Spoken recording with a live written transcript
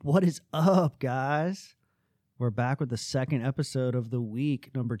What is up, guys? We're back with the second episode of the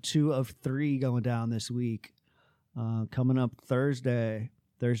week, number 2 of 3 going down this week. Coming up Thursday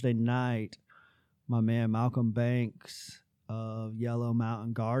night, my man Malcolm Banks of Yellow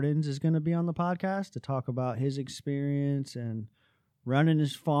Mountain Gardens is going to be on the podcast to talk about his experience and running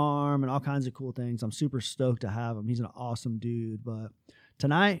his farm and all kinds of cool things. I'm super stoked to have him. He's an awesome dude. But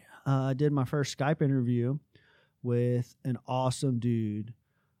tonight, I did my first Skype interview with an awesome dude,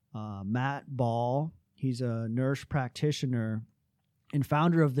 Matt Ball. He's a nurse practitioner and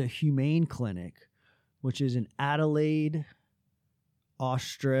founder of the Humane Clinic, which is in Adelaide,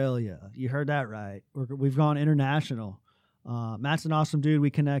 Australia. You heard that right. We've gone international. Matt's an awesome dude. We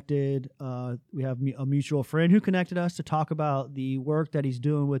connected. We have a mutual friend who connected us to talk about the work that he's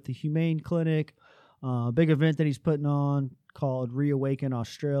doing with the Humane Clinic, a big event that he's putting on called Reawaken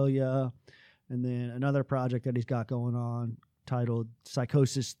Australia, and then another project that he's got going on titled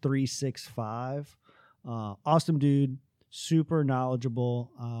Psychosis 365. Awesome dude, super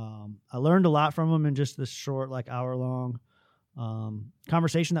knowledgeable. I learned a lot from him in just this short, hour-long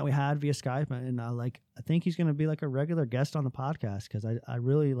conversation that we had via Skype, and I think he's going to be a regular guest on the podcast because I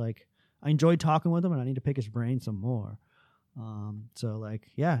really I enjoyed talking with him, and I need to pick his brain some more.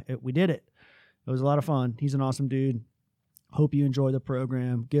 We did it. It was a lot of fun. He's an awesome dude. Hope you enjoy the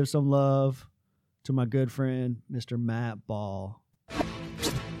program. Give some love to my good friend, Mr. Matt Ball.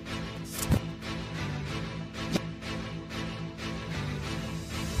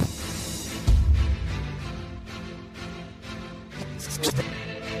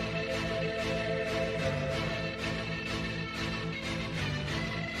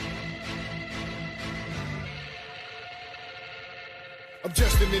 I'm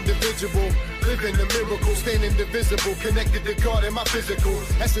just an individual, living a miracle, staying indivisible, connected to God in my physical.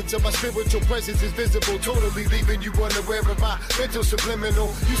 Essence of my spiritual presence is visible, totally leaving you unaware of my mental subliminal.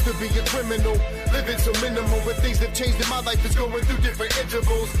 Used to be a criminal, living so minimal, but things have changed in my life, it's going through different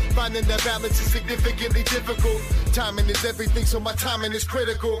intervals. Finding that balance is significantly difficult. Timing is everything, so my timing is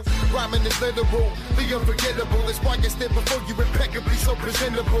critical. Rhyming is literal, the unforgettable. That's why I stand before you impeccably, so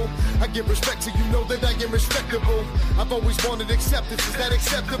presentable. I give respect to you, know that I am respectable. I've always wanted acceptance, is that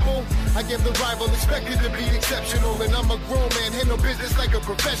acceptable? I am the rival, expected to be exceptional. And I'm a grown man, handle business like a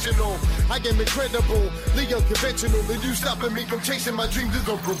professional. I am incredible, the unconventional. And you stopping me from chasing my dreams is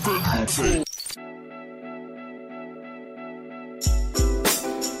unpreventable.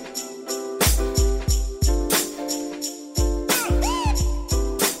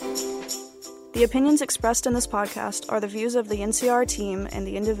 The opinions expressed in this podcast are the views of the NCR team and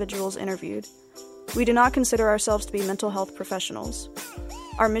the individuals interviewed. We do not consider ourselves to be mental health professionals.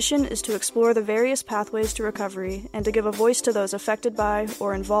 Our mission is to explore the various pathways to recovery and to give a voice to those affected by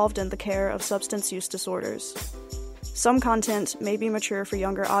or involved in the care of substance use disorders. Some content may be mature for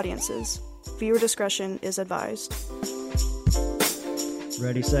younger audiences. Viewer discretion is advised.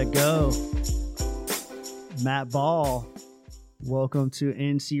 Ready, set, go. Matt Ball, welcome to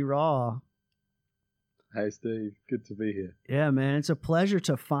NC Raw. Hey, Steve. Good to be here. Yeah, man. It's a pleasure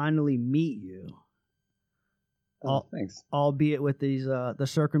to finally meet you. Thanks. Albeit with these the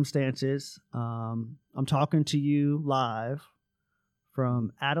circumstances. I'm talking to you live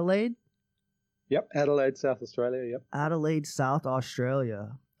from Adelaide. Yep, Adelaide, South Australia. Yep. Adelaide, South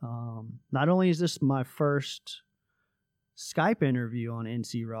Australia. Not only is this my first Skype interview on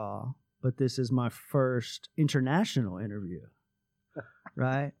NC Raw, but this is my first international interview.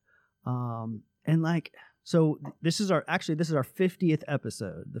 Right? So this is our 50th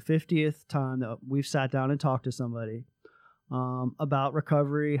episode, the 50th time that we've sat down and talked to somebody about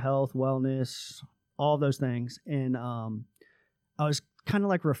recovery, health, wellness, all those things. And I was kind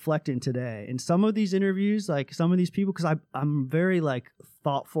of reflecting today in some of these interviews, some of these people, because I'm very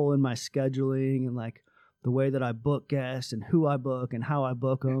thoughtful in my scheduling and the way that I book guests and who I book and how I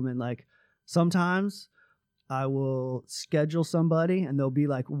book them. And sometimes I will schedule somebody and there'll be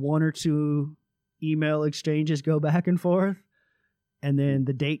one or two email exchanges go back and forth, and then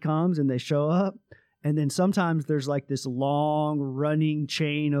the date comes and they show up, and then sometimes there's this long running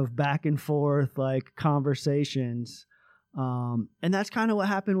chain of back and forth conversations, and that's kind of what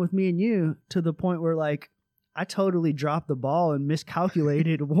happened with me and you, to the point where I totally dropped the ball and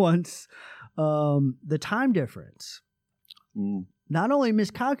miscalculated once the time difference. Not only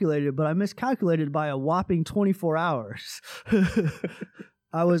miscalculated, but I miscalculated by a whopping 24 hours.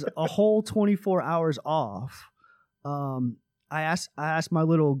 I was a whole 24 hours off. I asked my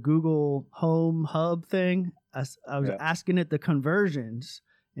little Google Home Hub thing. I was asking it the conversions,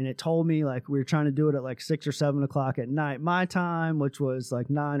 and it told me we were trying to do it at 6 or 7 o'clock at night my time, which was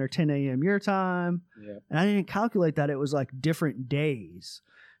 9 or 10 a.m. your time. Yeah. And I didn't calculate that it was different days.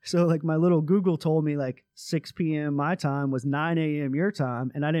 So like my little Google told me like 6 p.m. my time was 9 a.m. your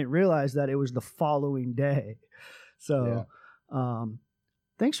time, and I didn't realize that it was the following day. So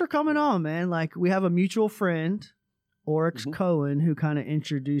thanks for coming on, man. Like we have a mutual friend, Oryx Cohen, who kind of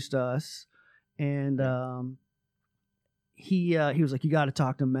introduced us, and he was like, you got to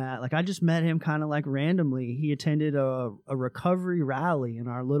talk to Matt. Like I just met him kind of like randomly. He attended a recovery rally in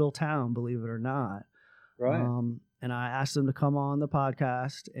our little town, believe it or not. Right. And I asked him to come on the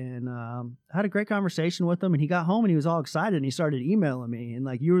podcast, and had a great conversation with him. And he got home and he was all excited, and he started emailing me. And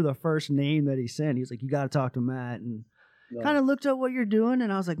like, you were the first name that he sent. He was like, you got to talk to Matt, and kind of looked at what you're doing.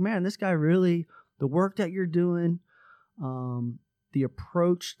 And I was like, man, this guy really, the work that you're doing, the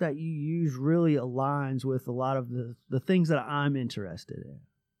approach that you use really aligns with a lot of the things that I'm interested in.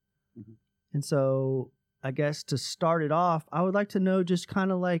 Mm-hmm. And so I guess to start it off, I would like to know just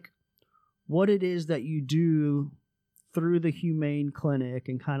kind of like what it is that you do through the Humane Clinic,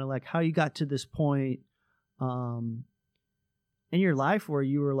 and kind of like how you got to this point in your life where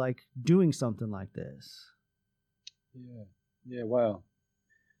you were like doing something like this. Yeah. Wow.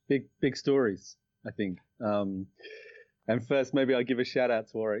 Big stories, I think. And first, maybe I'll give a shout out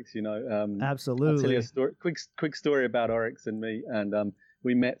to Oryx. Absolutely. I'll tell you a story, quick story about Oryx and me. And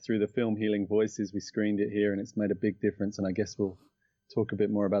we met through the film Healing Voices. We screened it here, and it's made a big difference. And I guess we'll talk a bit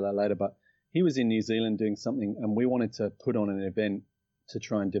more about that later. But he was in New Zealand doing something, and we wanted to put on an event to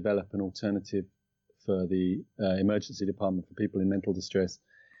try and develop an alternative for the emergency department for people in mental distress.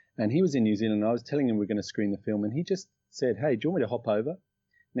 And he was in New Zealand, and I was telling him we're going to screen the film, and he just said, hey, do you want me to hop over?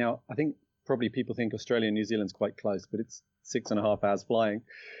 Now, I think probably people think Australia and New Zealand's quite close, but it's 6.5 hours flying,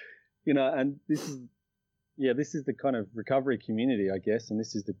 and this is the kind of recovery community, I guess, and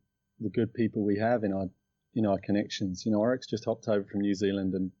this is the good people we have in our connections. Oryx just hopped over from New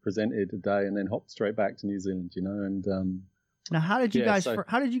Zealand and presented a day, and then hopped straight back to New Zealand. And now, how did you guys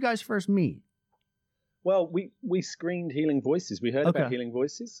first meet? Well, we screened Healing Voices. We heard about Healing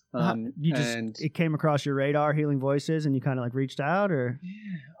Voices. It came across your radar, Healing Voices, and you kind of like reached out, or?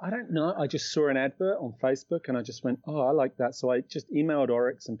 Yeah, I don't know. I just saw an advert on Facebook, and I just went, oh, I like that. So I just emailed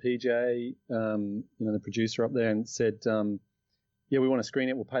Oryx and PJ, the producer up there, and said, we want to screen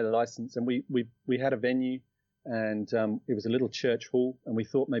it. We'll pay the license. And we had a venue, and it was a little church hall, and we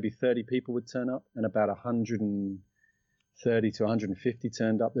thought maybe 30 people would turn up, and about 130 to 150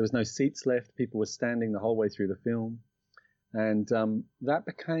 turned up. There was no seats left. People were standing the whole way through the film. And that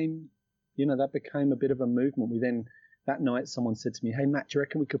became a bit of a movement. We then, that night, someone said to me, hey, Matt, do you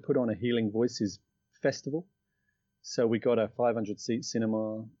reckon we could put on a Healing Voices festival? So we got a 500-seat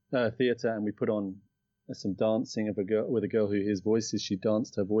cinema theater, and we put on some dancing with a girl who hears voices. She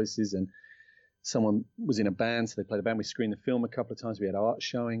danced her voices, and someone was in a band, so they played a band. We screened the film a couple of times. We had art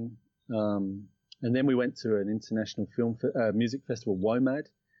showing. And then we went to an international music festival, WOMAD,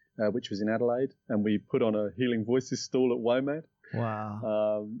 which was in Adelaide, and we put on a Healing Voices stall at WOMAD.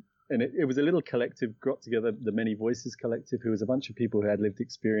 Wow. And it was a little collective, got together, the Many Voices Collective, who was a bunch of people who had lived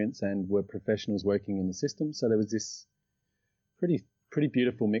experience and were professionals working in the system. So there was this pretty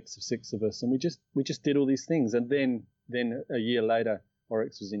beautiful mix of 6 of us, and we just did all these things. And then a year later,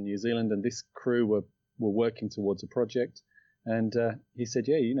 Oryx was in New Zealand, and this crew were working towards a project. And he said,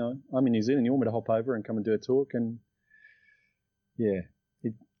 yeah, I'm in New Zealand. You want me to hop over and come and do a talk? And yeah,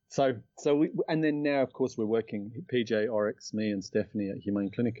 and then now, of course, we're working, PJ, Oryx, me and Stephanie at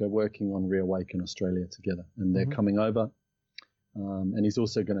Humane Clinic are working on Reawaken Australia together. And they're coming over. And he's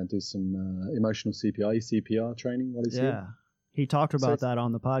also going to do some emotional CPR training while he's here. Yeah, he talked about that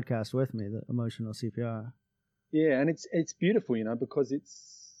on the podcast with me, the emotional CPR. Yeah, and it's beautiful, because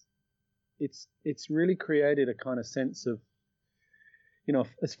it's really created a kind of sense of,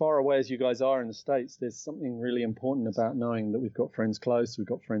 as far away as you guys are in the States, there's something really important about knowing that we've got friends close, we've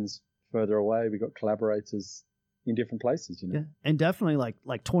got friends further away, we've got collaborators in different places, Yeah, and definitely like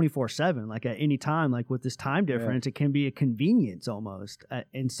 24/7, like at any time, like with this time difference, it can be a convenience almost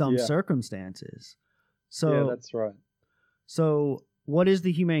in some circumstances. So yeah, that's right. So what is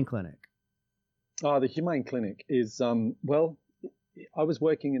the Humane Clinic? Oh, the Humane Clinic is, I was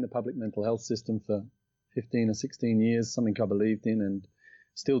working in the public mental health system for 15 or 16 years, something I believed in and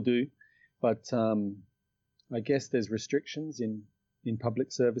still do. But I guess there's restrictions in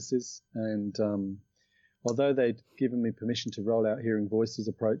public services. And although they'd given me permission to roll out Hearing Voices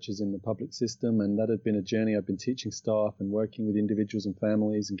approaches in the public system, and that had been a journey, I've been teaching staff and working with individuals and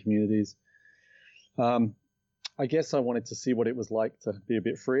families and communities. I guess I wanted to see what it was like to be a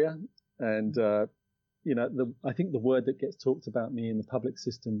bit freer. And, I think the word that gets talked about me in the public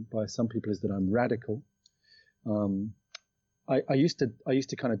system by some people is that I'm radical. I used to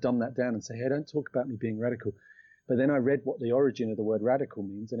kind of dumb that down and say, hey, don't talk about me being radical. But then I read what the origin of the word radical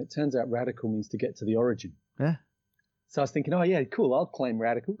means, and it turns out radical means to get to the origin. Yeah. So I was thinking, oh yeah, cool, I'll claim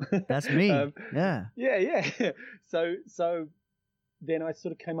radical. That's me. Yeah. Yeah. So then I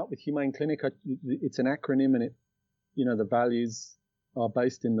sort of came up with Humane Clinic. It's an acronym, and the values are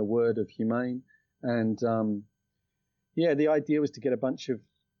based in the word of humane. And the idea was to get a bunch of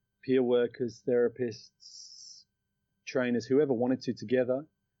peer workers, therapists, trainers, whoever wanted to together,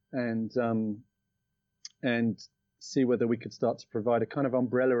 and see whether we could start to provide a kind of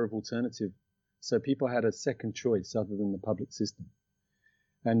umbrella of alternative, so people had a second choice other than the public system.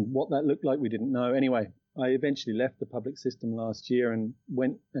 And what that looked like, we didn't know. Anyway, I eventually left the public system last year and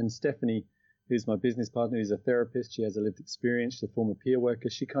went, and Stephanie, who's my business partner, who's a therapist, she has a lived experience, she's a former peer worker,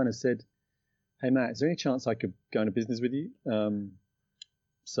 she kind of said, hey Matt, is there any chance I could go into business with you?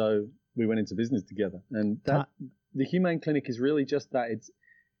 So we went into business together. And the Humane Clinic is really just that. It's,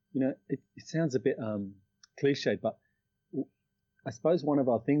 it sounds a bit cliched, but I suppose one of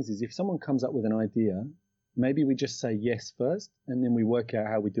our things is if someone comes up with an idea, maybe we just say yes first, and then we work out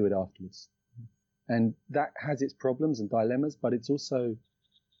how we do it afterwards. And that has its problems and dilemmas, but it's also,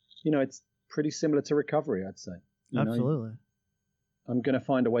 it's pretty similar to recovery, I'd say. Absolutely. I'm going to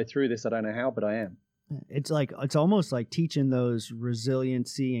find a way through this. I don't know how, but I am. It's almost like teaching those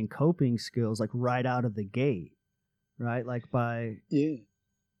resiliency and coping skills like right out of the gate, right? Like by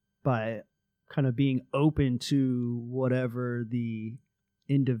kind of being open to whatever the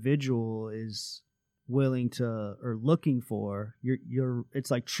individual is willing to or looking for. It's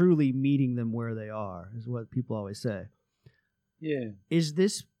like truly meeting them where they are is what people always say. Yeah. Is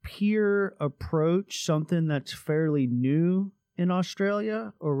this peer approach something that's fairly new in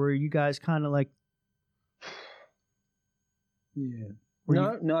Australia, or were you guys kind of like? Yeah.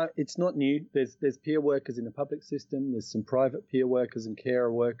 No, it's not new. There's peer workers in the public system. There's some private peer workers and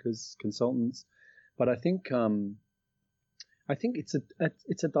care workers, consultants. But I think it's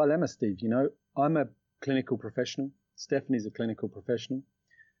a dilemma, Steve. I'm a clinical professional. Stephanie's a clinical professional.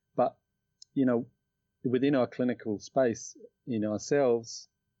 But within our clinical space, ourselves,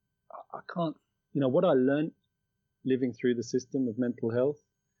 I can't. What I learned living through the system of mental health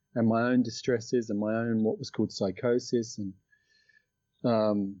and my own distresses and my own what was called psychosis, and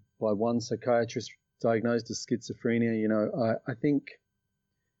by one psychiatrist diagnosed as schizophrenia. I think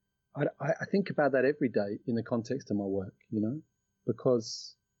about that every day in the context of my work,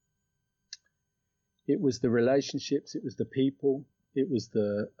 because it was the relationships, it was the people, it was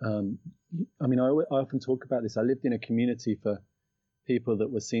the, I often talk about this. I lived in a community for people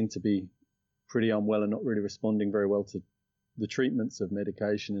that were seen to be pretty unwell and not really responding very well to the treatments of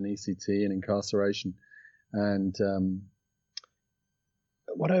medication and ECT and incarceration. And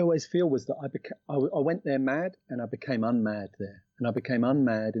what I always feel was that I went there mad and I became unmad there. And I became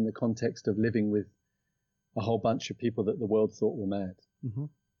unmad in the context of living with a whole bunch of people that the world thought were mad. Mm-hmm.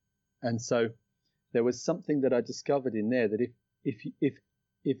 And so there was something that I discovered in there that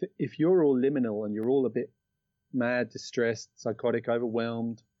if you're all liminal and you're all a bit mad, distressed, psychotic,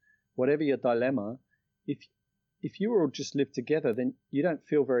 overwhelmed, whatever your dilemma, if you all just live together, then you don't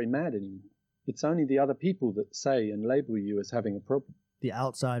feel very mad anymore. It's only the other people that say and label you as having a problem. The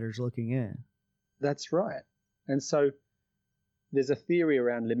outsiders looking in. That's right. And so there's a theory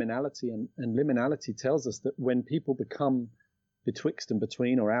around liminality, and liminality tells us that when people become betwixt and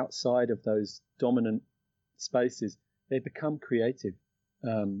between or outside of those dominant spaces, they become creative.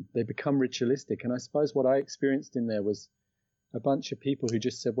 They become ritualistic. And I suppose what I experienced in there was a bunch of people who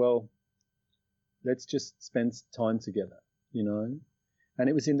just said, well, let's just spend time together, And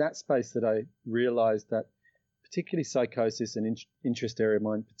it was in that space that I realized that particularly psychosis and interest area of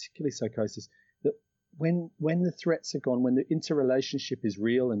mine, particularly psychosis, that when the threats are gone, when the interrelationship is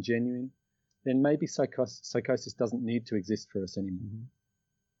real and genuine, then maybe psychosis doesn't need to exist for us anymore.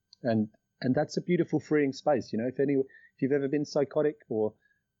 Mm-hmm. And that's a beautiful, freeing space. If you've ever been psychotic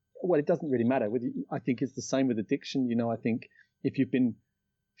it doesn't really matter. I think it's the same with addiction. I think if you've been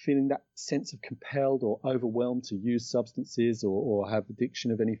feeling that sense of compelled or overwhelmed to use substances or have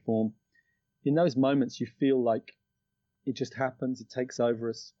addiction of any form, in those moments you feel like it just happens, it takes over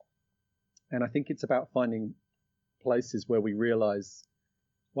us. And I think it's about finding places where we realize,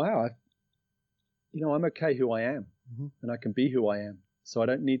 wow, I'm okay who I am, mm-hmm. and I can be who I am. So I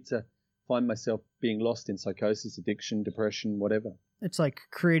don't need to find myself being lost in psychosis, addiction, depression, whatever. It's like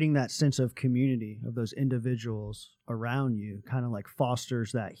creating that sense of community of those individuals around you kind of like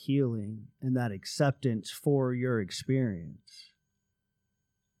fosters that healing and that acceptance for your experience.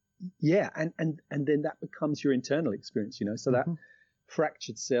 Yeah, and then that becomes your internal experience, So that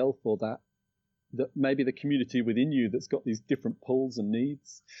fractured self or maybe the community within you that's got these different pulls and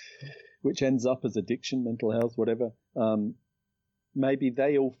needs, which ends up as addiction, mental health, whatever. Maybe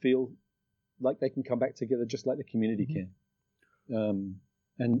they all feel like they can come back together just like the community can.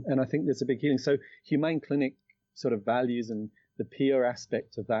 And I think there's a big healing. So Humane Clinic sort of values, and the peer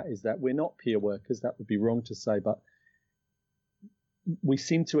aspect of that is that we're not peer workers. That would be wrong to say, but we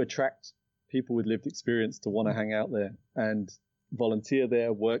seem to attract people with lived experience to want to hang out there and volunteer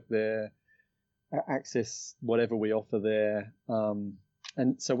there, work there, access whatever we offer there.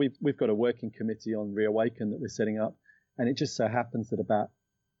 And so we've got a working committee on Reawaken that we're setting up, and it just so happens that about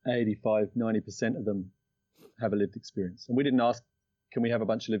 85-90% of them have a lived experience. And we didn't ask, can we have a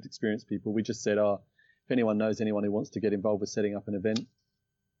bunch of lived experience people? We just said, if anyone knows anyone who wants to get involved with setting up an event,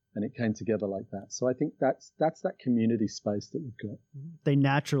 and it came together like that. So I think that's that community space that we've got. They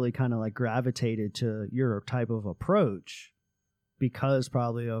naturally kind of like gravitated to your type of approach because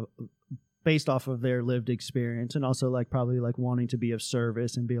probably based off of their lived experience, and also like probably like wanting to be of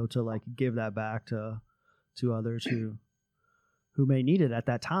service and be able to like give that back to others who may need it at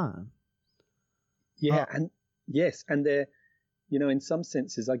that time. Yeah, and yes, and they're, you know, in some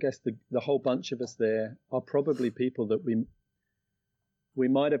senses, I guess the whole bunch of us there are probably people that we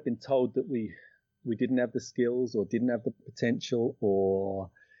might have been told that we didn't have the skills or didn't have the potential, or,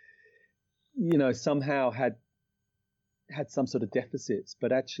 you know, somehow had some sort of deficits,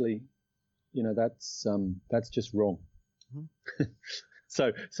 but actually, you know, that's just wrong. Mm-hmm.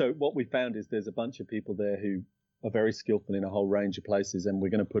 So what we found is there's a bunch of people there who are very skillful in a whole range of places, and we're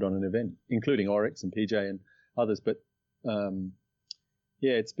going to put on an event, including Oryx and PJ and others. But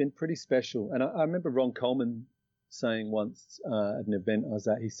yeah, it's been pretty special. And I remember Ron Coleman saying once at an event I was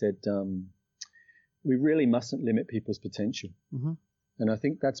at, he said, we really mustn't limit people's potential. Mm-hmm. And I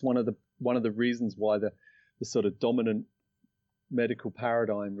think that's one of the reasons why the sort of dominant medical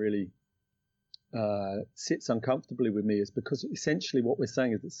paradigm really sits uncomfortably with me, is because essentially what we're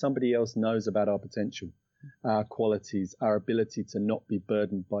saying is that somebody else knows about our potential, our qualities, our ability to not be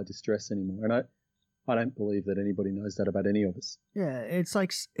burdened by distress anymore. And I don't believe that anybody knows that about any of us. Yeah, it's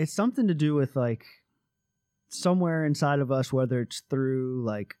like, it's something to do with like somewhere inside of us, whether it's through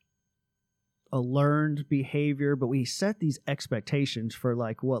like a learned behavior, but we set these expectations for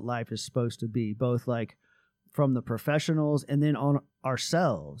like what life is supposed to be, both like from the professionals and then on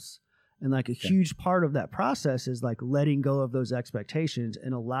ourselves. And like a huge part of that process is like letting go of those expectations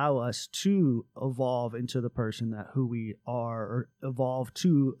and allow us to evolve into the person that who we are, or evolve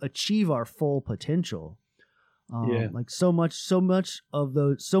to achieve our full potential. Like so many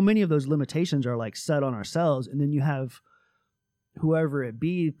of those limitations are like set on ourselves. And then you have whoever it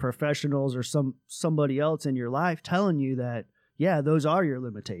be, professionals or somebody else in your life telling you that, yeah, those are your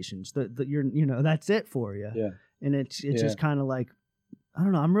limitations, that you're, you know, that's it for you. Yeah. And it's just kind of like, I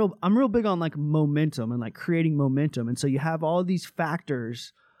don't know. I'm real big on like momentum and like creating momentum. And so you have all these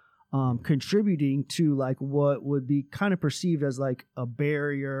factors contributing to like what would be kind of perceived as like a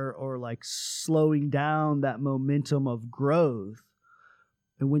barrier or like slowing down that momentum of growth.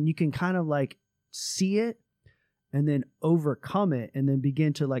 And when you can kind of like see it and then overcome it and then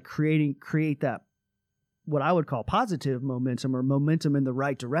begin to like create that, what I would call positive momentum, or momentum in the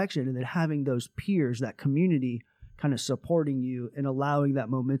right direction, and then having those peers, that community kind of supporting you and allowing that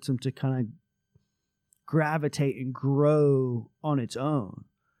momentum to kind of gravitate and grow on its own.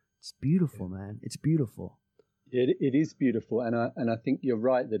 It's beautiful, man. It's beautiful. It is beautiful. And I think you're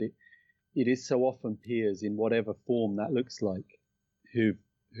right that it is so often peers, in whatever form that looks like, who've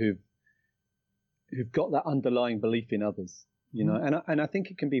got that underlying belief in others, you know, and I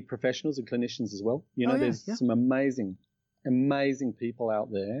think it can be professionals and clinicians as well. You know, there's some amazing people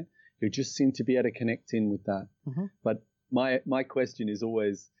out there who just seem to be able to connect in with that. Mm-hmm. But my question is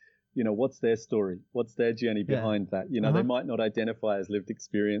always, you know, what's their story? What's their journey behind that? You know, they might not identify as lived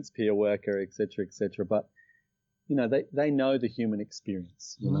experience, peer worker, et cetera, but, you know, they know the human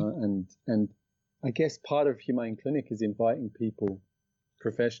experience, you know, and I guess part of Humane Clinic is inviting people,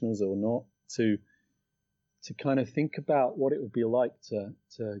 professionals or not, to kind of think about what it would be like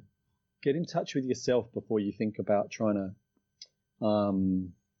to get in touch with yourself before you think about trying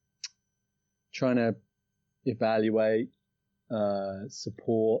to evaluate,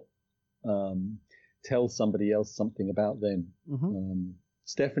 support, tell somebody else something about them. Mm-hmm.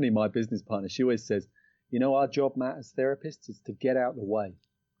 Stephanie, my business partner, she always says, you know, our job, Matt, as therapists is to get out the way.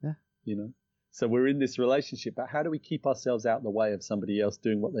 Yeah. You know, so we're in this relationship, but how do we keep ourselves out the way of somebody else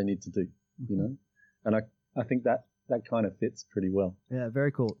doing what they need to do? Mm-hmm. You know, and I think that kind of fits pretty well. Yeah,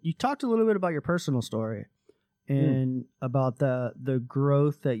 very cool. You talked a little bit about your personal story and about the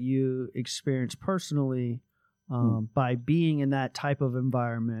growth that you experienced personally by being in that type of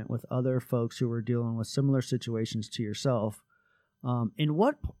environment with other folks who were dealing with similar situations to yourself.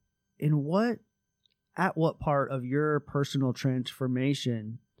 At what part of your personal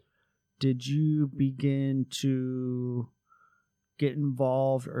transformation did you begin to get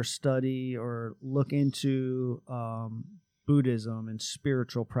involved or study or look into Buddhism and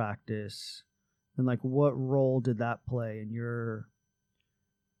spiritual practice? And like, what role did that play in your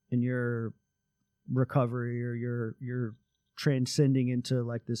recovery or your transcending into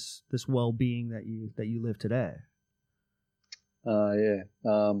like this well-being that you live today?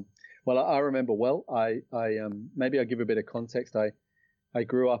 Well, I remember well. I maybe I'll give a bit of context. I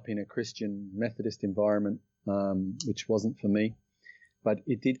grew up in a Christian Methodist environment, which wasn't for me, but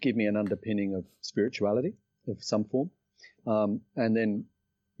it did give me an underpinning of spirituality of some form. And then,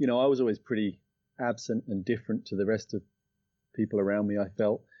 I was always pretty absent and different to the rest of people around me. I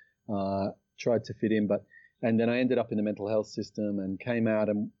felt tried to fit in, and then I ended up in the mental health system and came out.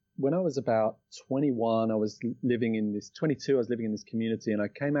 And when I was about 21, 22, I was living in this community, and I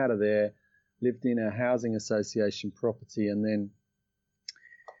came out of there, lived in a housing association property, and then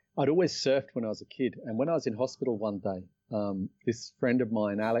I'd always surfed when I was a kid. And when I was in hospital one day, this friend of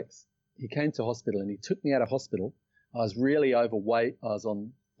mine, Alex, he came to hospital and he took me out of hospital. I was really overweight. I was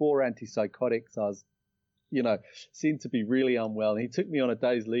on 4 antipsychotics. I was, seemed to be really unwell. And he took me on a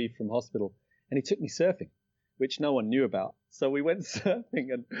day's leave from hospital and he took me surfing, which no one knew about. So we went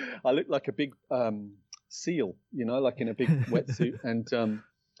surfing and I looked like a big seal, like in a big wetsuit.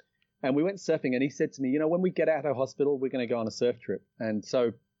 And we went surfing and he said to me, when we get out of hospital, we're going to go on a surf trip. And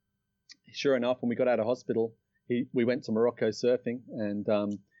so sure enough, when we got out of hospital, we went to Morocco surfing. And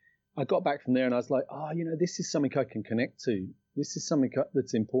I got back from there and I was like, this is something I can connect to. This is something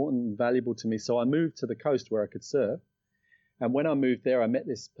that's important and valuable to me. So I moved to the coast where I could surf. And when I moved there, I met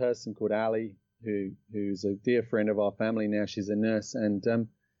this person called Ali, who's a dear friend of our family now. She's a nurse. And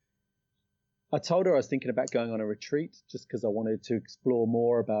I told her I was thinking about going on a retreat just because I wanted to explore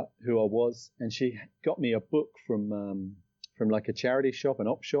more about who I was. And she got me a book from like a charity shop, an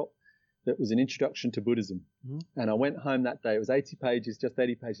op shop, that was an introduction to Buddhism. And I went home that day. It was 80 pages, just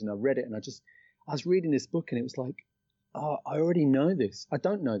 80 pages. And I read it and I was reading this book and it was like, oh, I already know this. I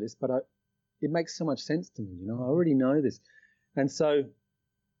don't know this, but it makes so much sense to me. I already know this. And so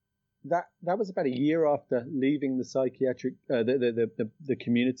that was about a year after leaving the psychiatric, the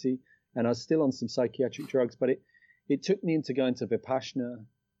community. And I was still on some psychiatric drugs, but it took me into going to Vipassana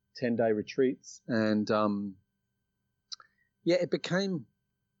 10-day retreats. And it became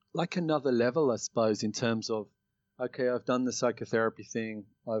like another level, I suppose, in terms of, okay, I've done the psychotherapy thing.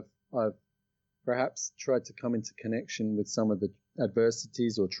 I've perhaps tried to come into connection with some of the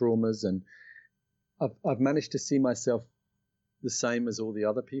adversities or traumas, and I've managed to see myself the same as all the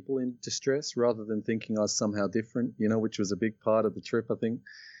other people in distress, rather than thinking I was somehow different, which was a big part of the trip, I think.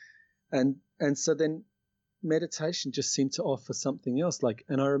 And so then meditation just seemed to offer something else.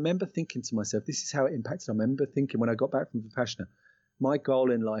 And I remember thinking to myself, this is how it impacted. I remember thinking when I got back from Vipassana, my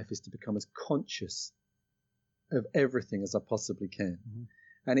goal in life is to become as conscious of everything as I possibly can. Mm-hmm.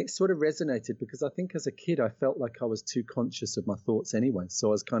 And it sort of resonated because I think as a kid, I felt like I was too conscious of my thoughts anyway. So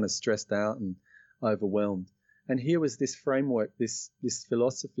I was kind of stressed out and overwhelmed. And here was this framework, this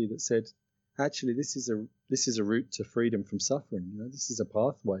philosophy that said, actually, this is a route to freedom from suffering. This is a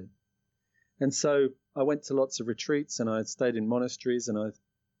pathway. And so I went to lots of retreats and I stayed in monasteries, and I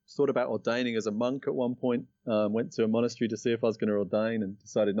thought about ordaining as a monk at one point. Went to a monastery to see if I was going to ordain and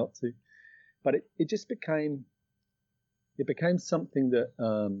decided not to. But it just became something that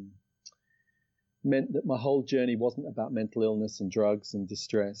meant that my whole journey wasn't about mental illness and drugs and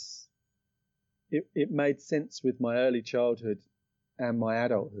distress. It made sense with my early childhood and my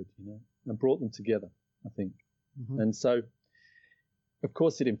adulthood, and brought them together, I think. Mm-hmm. And so, of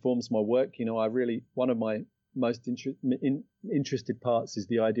course, it informs my work. One of my most interested parts is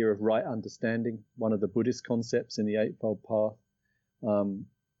the idea of right understanding, one of the Buddhist concepts in the Eightfold Path, the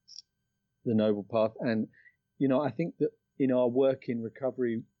Noble Path. And, I think that in our work in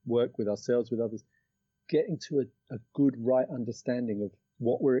recovery, work with ourselves, with others, getting to a good right understanding of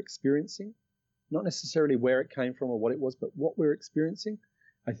what we're experiencing, not necessarily where it came from or what it was, but what we're experiencing.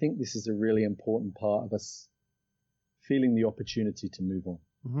 I think this is a really important part of us feeling the opportunity to move on.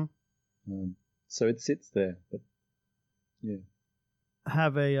 Mm-hmm. So it sits there, but yeah. I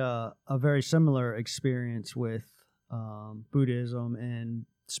have a very similar experience with Buddhism and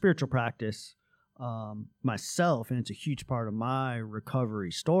spiritual practice myself, and it's a huge part of my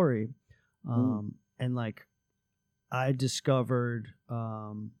recovery story. And I discovered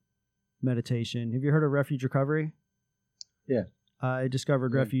meditation. Have you heard of Refuge Recovery? Yeah. I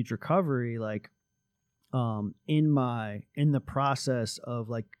discovered Refuge Recovery in the process of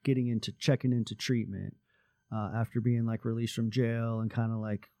like checking into treatment, after being like released from jail and kind of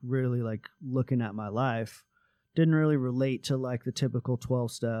like really like looking at my life, didn't really relate to like the typical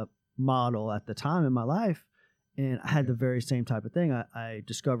 12-step model at the time in my life. And I had the very same type of thing. I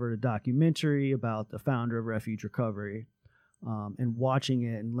discovered a documentary about the founder of Refuge Recovery, and watching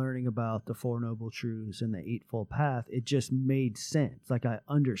it and learning about the Four Noble Truths and the Eightfold Path, it just made sense. Like I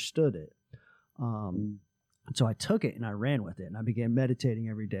understood it. So I took it and I ran with it, and I began meditating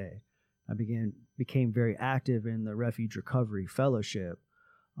every day. I became very active in the Refuge Recovery Fellowship.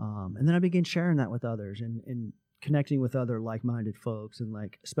 And then I began sharing that with others and connecting with other like-minded folks, and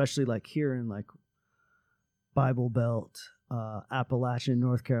like, especially like here in like Bible Belt, Appalachian,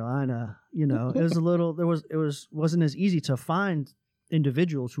 North Carolina, it was wasn't as easy to find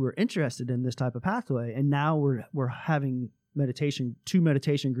individuals who were interested in this type of pathway. And now we're having two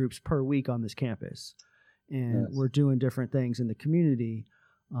meditation groups per week on this campus, and we're doing different things in the community.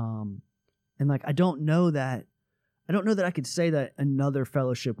 And like, I don't know that I could say that another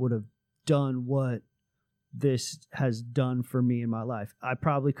fellowship would have done what this has done for me in my life. I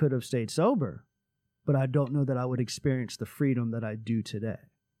probably could have stayed sober, but I don't know that I would experience the freedom that I do today.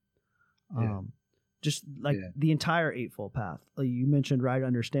 Just like the entire Eightfold Path, like you mentioned right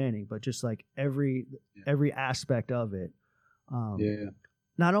understanding, but just like every aspect of it,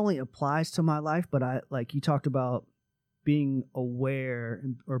 not only applies to my life, but I, like you talked about being aware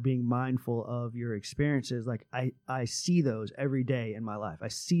or being mindful of your experiences. Like I see those every day in my life. I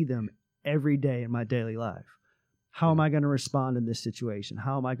see them every day in my daily life. How am I going to respond in this situation?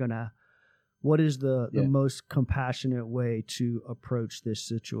 What is the most compassionate way to approach this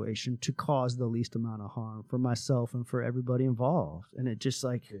situation to cause the least amount of harm for myself and for everybody involved? And it just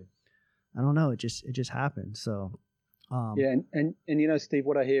like, I don't know, it just happened. So, and Steve,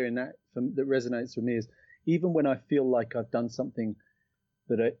 what I hear in that that resonates with me is, even when I feel like I've done something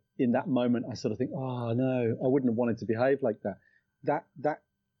that in that moment I sort of think, oh no, I wouldn't have wanted to behave like that. That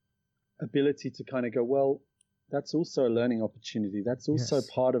ability to kind of go, well, that's also a learning opportunity. That's also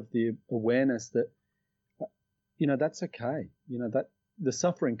part of the awareness that, that's okay. That the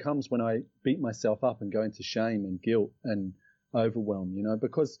suffering comes when I beat myself up and go into shame and guilt and overwhelm,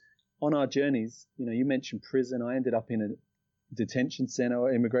 because on our journeys, you mentioned prison. I ended up in a detention center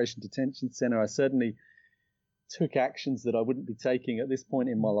or immigration detention center. I certainly took actions that I wouldn't be taking at this point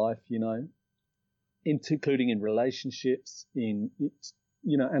in my life, including in relationships,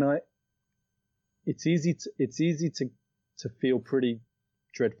 it's easy to feel pretty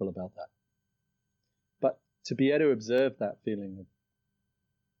dreadful about that. But to be able to observe that feeling of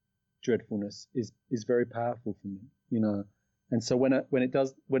dreadfulness is very powerful for me, And so when it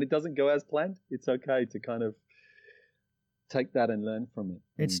doesn't go as planned, it's okay to kind of take that and learn from it.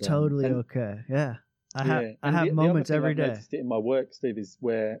 It's totally okay. Yeah. I have moments every day. I've noticed it in my work, Steve, is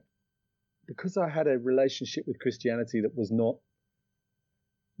where, because I had a relationship with Christianity that was not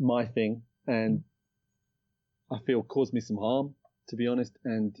my thing, and I feel caused me some harm, to be honest.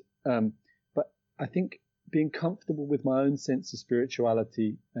 And but I think being comfortable with my own sense of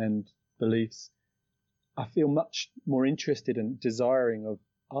spirituality and beliefs, I feel much more interested and desiring of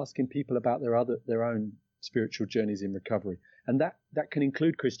asking people about their own spiritual journeys in recovery. And that can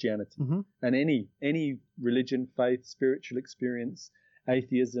include Christianity and any religion, faith, spiritual experience,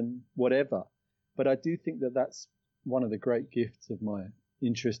 atheism, whatever. But I do think that that's one of the great gifts of my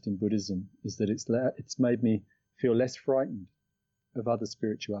interest in Buddhism, is that it's made me feel less frightened of other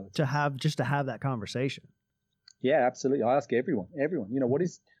spirituality. To have that conversation. Yeah, absolutely. I ask everyone, what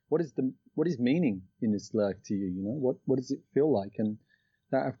is meaning in this life to you? What does it feel like? And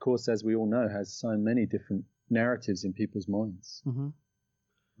that, of course, as we all know, has so many different narratives in people's minds.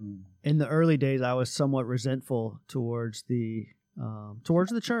 In the early days, I was somewhat resentful towards the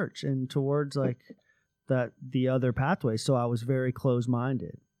church and towards like the other pathways. So I was very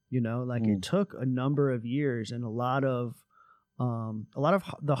closed-minded. It took a number of years and a lot of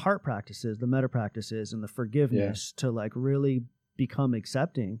the heart practices, the metta practices, and the forgiveness to like really become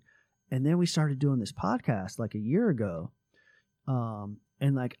accepting. And then we started doing this podcast like a year ago.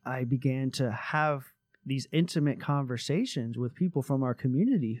 And like I began to have these intimate conversations with people from our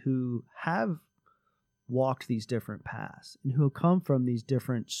community who have walked these different paths and who come from these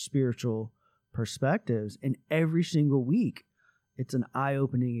different spiritual perspectives. And every single week, it's an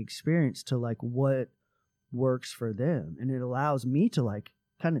eye-opening experience to like what works for them. And it allows me to like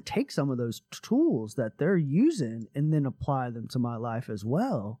kind of take some of those tools that they're using and then apply them to my life as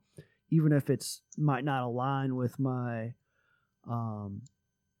well, even if it's might not align with my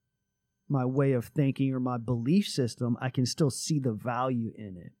my way of thinking or my belief system, I can still see the value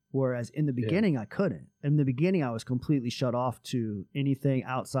in it. Whereas in the beginning, I couldn't. In the beginning, I was completely shut off to anything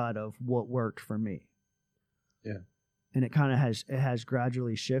outside of what worked for me. Yeah. And it kind of has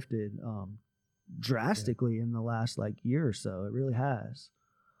gradually shifted drastically in the last like year or so. It really has.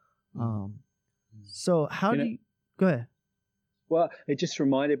 So how do you go ahead? Well, it just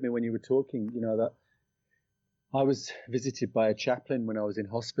reminded me when you were talking, that I was visited by a chaplain when I was in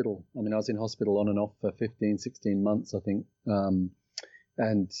hospital. I mean, I was in hospital on and off for 15, 16 months, I think.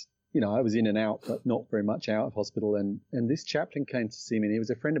 And, I was in and out, but not very much out of hospital. And this chaplain came to see me, and he was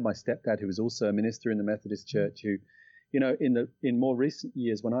a friend of my stepdad, who was also a minister in the Methodist Church, who, in more recent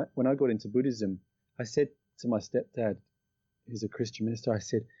years, when I got into Buddhism, I said to my stepdad, who's a Christian minister, I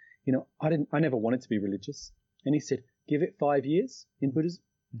said, I never wanted to be religious. And he said, give it 5 years in Buddhism,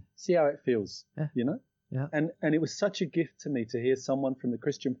 see how it feels, Yeah. And it was such a gift to me to hear someone from the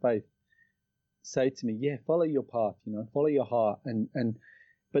Christian faith say to me, follow your path, follow your heart.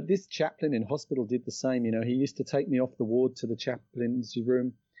 But this chaplain in hospital did the same. He used to take me off the ward to the chaplain's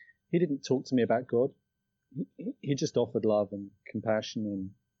room. He didn't talk to me about God. He just offered love and compassion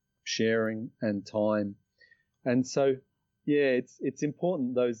and sharing and time. And so, it's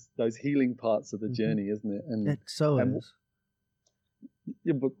important, those healing parts of the journey, isn't it? And it so is.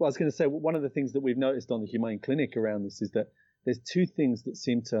 Yeah, but I was going to say, one of the things that we've noticed on the Humane Clinic around this is that there's three things that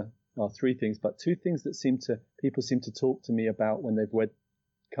people seem to talk to me about when they've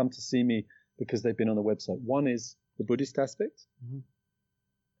come to see me because they've been on the website. One is the Buddhist aspect. Mm-hmm.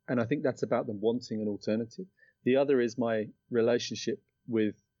 And I think that's about them wanting an alternative. The other is my relationship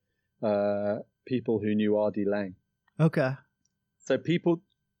with people who knew R.D. Laing. Okay. So people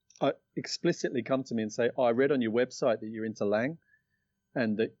explicitly come to me and say, I read on your website that you're into Laing,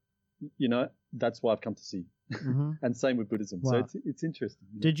 and that, that's why I've come to see you. Mm-hmm. And same with Buddhism. Wow. So it's interesting.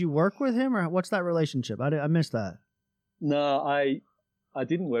 Did you work with him, or what's that relationship? I missed that. No, I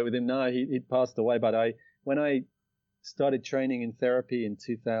didn't work with him. No, he passed away. But when I started training in therapy in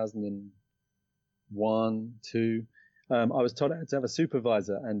 2001, 2, I was told I had to have a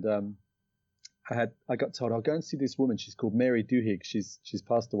supervisor, and I got told, I'll go and see this woman. She's called Mary Duhigg. She's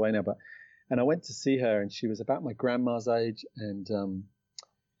passed away now, and I went to see her, and she was about my grandma's age, and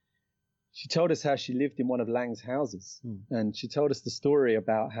she told us how she lived in one of Lang's houses. And she told us the story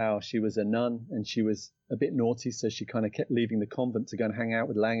about how she was a nun and she was a bit naughty, so she kind of kept leaving the convent to go and hang out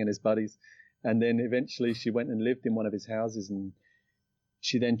with Lang and his buddies. And then eventually she went and lived in one of his houses, and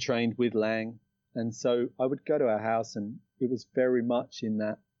she then trained with Lang. And so I would go to her house, and it was very much in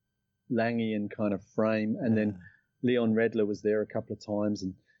that Langian kind of frame. And then Leon Redler was there a couple of times,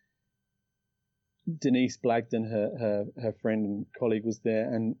 and Denise Blagden, her friend and colleague, was there.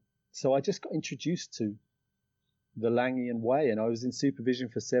 And so I just got introduced to the Langian way, and I was in supervision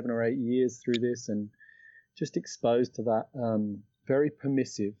for 7 or 8 years through this, and just exposed to that very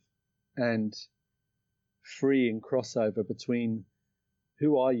permissive and freeing crossover between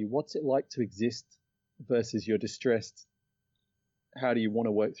who are you, what's it like to exist, versus you're distressed, how do you want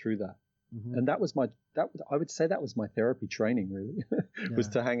to work through that? Mm-hmm. And I would say that was my therapy training, really, was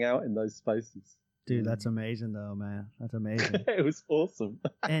to hang out in those spaces. Dude, that's amazing though, man. That's amazing. It was awesome.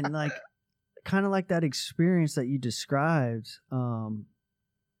 And kind of like that experience that you described,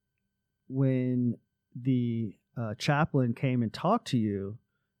 when the chaplain came and talked to you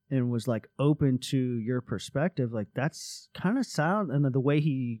and was like open to your perspective, like that's kind of and the way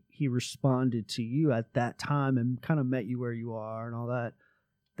he responded to you at that time and kind of met you where you are and all that.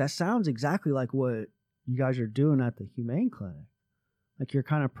 That sounds exactly like what you guys are doing at the Humane Clinic. Like you're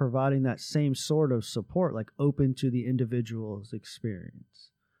kind of providing that same sort of support, like open to the individual's experience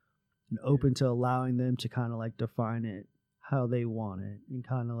and open to allowing them to kind of like define it how they want it and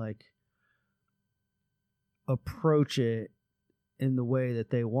kind of like approach it in the way that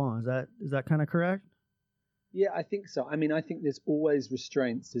they want. Is that kind of correct? Yeah, I think so. I mean, I think there's always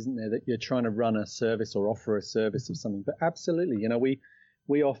restraints, isn't there, that you're trying to run a service or offer a service of something. But absolutely,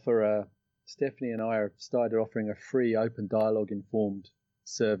 we offer Stephanie and I have started offering a free open dialogue informed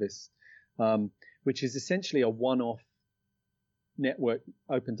service, which is essentially a one-off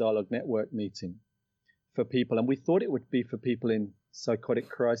open dialogue network meeting for people. And we thought it would be for people in psychotic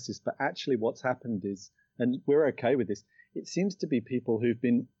crisis, but actually what's happened is, and we're okay with this, it seems to be people who've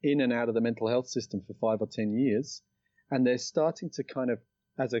been in and out of the mental health system for 5 or 10 years, and they're starting to kind of,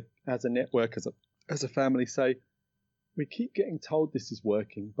 as a network, as a family, say, we keep getting told this is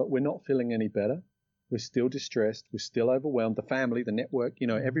working, but we're not feeling any better. We're still distressed. We're still overwhelmed. The family, the network,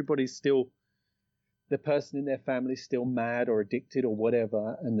 everybody's still, the person in their family is still mad or addicted or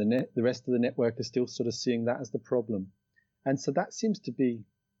whatever, and the rest of the network is still sort of seeing that as the problem. And so that seems to be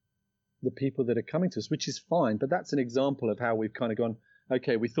the people that are coming to us, which is fine. But that's an example of how we've kind of gone,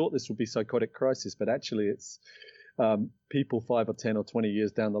 okay, we thought this would be psychotic crisis, but actually it's people 5 or 10 or 20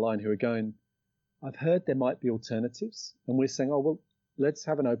 years down the line who are going, I've heard there might be alternatives. And we're saying, oh, well, let's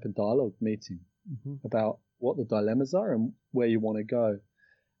have an open dialogue meeting about what the dilemmas are and where you want to go.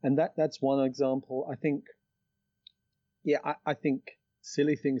 And that's one example. I think, I think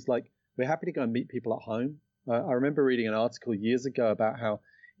silly things like we're happy to go and meet people at home. I remember reading an article years ago about how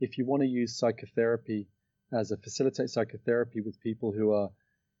if you want to use psychotherapy facilitate psychotherapy with people who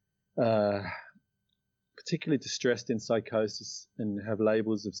are particularly distressed in psychosis and have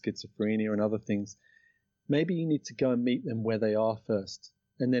labels of schizophrenia and other things, maybe you need to go and meet them where they are first.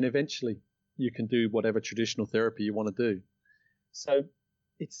 And then eventually you can do whatever traditional therapy you want to do. So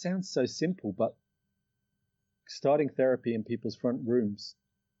it sounds so simple, but starting therapy in people's front rooms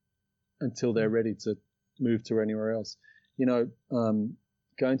until they're ready to move to anywhere else,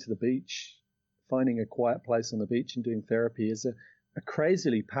 going to the beach, finding a quiet place on the beach and doing therapy is a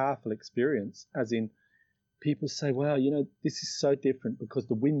crazily powerful experience, as in people say, wow, this is so different because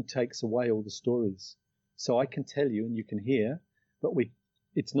the wind takes away all the stories. So I can tell you and you can hear, but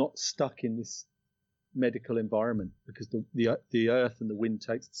it's not stuck in this medical environment because the earth and the wind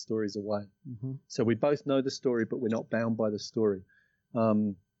takes the stories away. So we both know the story, but we're not bound by the story.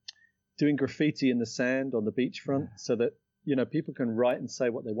 Doing graffiti in the sand on the beachfront so that, people can write and say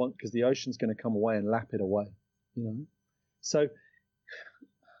what they want because the ocean's going to come away and lap it away, So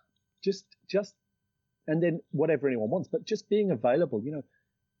just, and then whatever anyone wants, but just being available,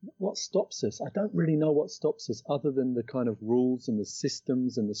 what stops us? I don't really know what stops us other than the kind of rules and the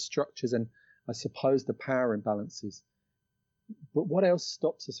systems and the structures and I suppose the power imbalances. But what else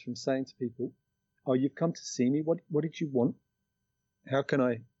stops us from saying to people, oh, you've come to see me. What did you want? How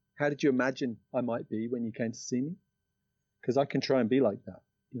did you imagine I might be when you came to see me? Because I can try and be like that,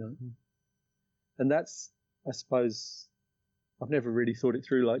 And that's, I suppose, I've never really thought it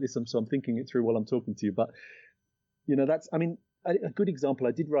through like this. So I'm thinking it through while I'm talking to you. But, a good example,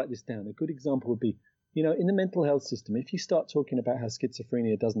 I did write this down. A good example would be, in the mental health system, if you start talking about how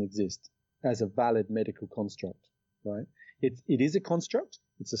schizophrenia doesn't exist as a valid medical construct, right? It is a construct.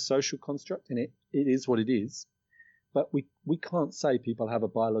 It's a social construct, and it is what it is. But we can't say people have a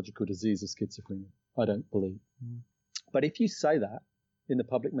biological disease of schizophrenia, I don't believe. But if you say that in the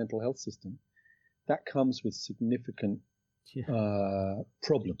public mental health system, that comes with significant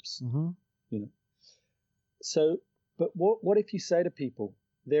problems, So, but what if you say to people,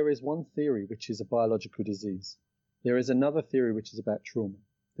 there is one theory which is a biological disease. There is another theory which is about trauma.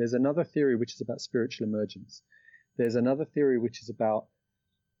 There's another theory which is about spiritual emergence. There's another theory which is about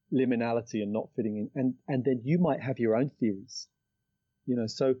liminality and not fitting in. And then you might have your own theories,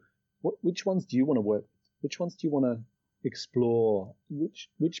 so which ones do you want to work with? Which ones do you want to explore?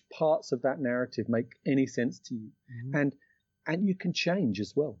 Which parts of that narrative make any sense to you? And you can change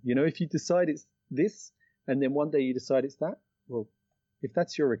as well. If you decide it's this and then one day you decide it's that, well, if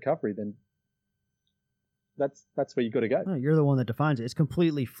that's your recovery, then that's where you got to go. No, you're the one that defines it. It's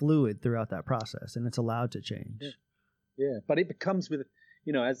completely fluid throughout that process and it's allowed to change. Yeah. But it becomes with,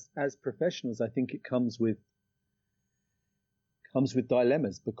 as professionals, I think it comes with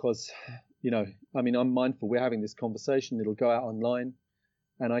dilemmas because, I'm mindful we're having this conversation. It'll go out online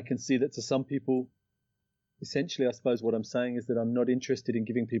and I can see that to some people, essentially, I suppose what I'm saying is that I'm not interested in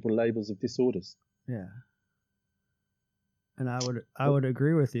giving people labels of disorders. Yeah. And I would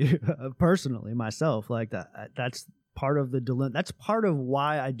agree with you personally myself, like that's part of the dilemma. That's part of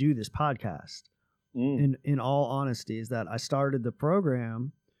why I do this podcast. In all honesty, is that I started the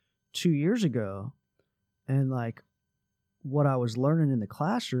program 2 years ago, and like what I was learning in the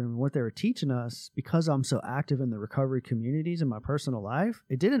classroom, what they were teaching us, because I'm so active in the recovery communities in my personal life,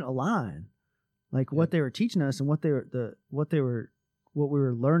 it didn't align. Like what they were teaching us and what we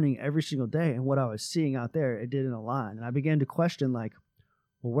were learning every single day and what I was seeing out there, it didn't align. And I began to question, like,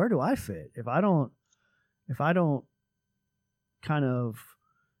 well, where do I fit? If I'm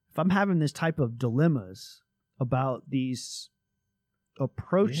having this type of dilemmas about these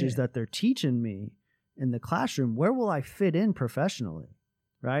approaches that they're teaching me in the classroom, where will I fit in professionally?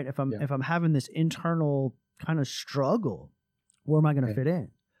 Right? If I'm having this internal kind of struggle, where am I going to fit in?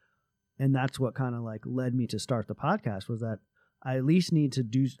 And that's what kind of like led me to start the podcast, was that I at least need to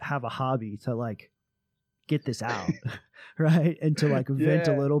have a hobby to like get this out, right? And to like vent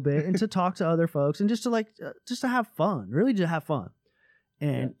a little bit and to talk to other folks and just to have fun, really to have fun.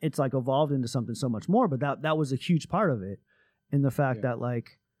 And it's like evolved into something so much more, but that was a huge part of it. In the fact that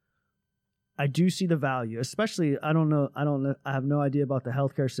like, I do see the value, especially, I have no idea about the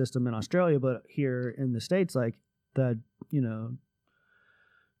healthcare system in Australia, but here in the States, like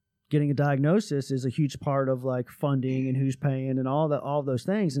getting a diagnosis is a huge part of like funding and who's paying and all those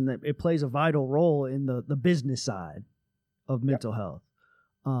things, and that it plays a vital role in the business side of mental health.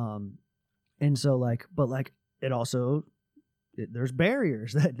 And so like, but like it also, there's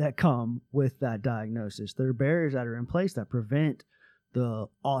barriers that come with that diagnosis. There are barriers that are in place that prevent the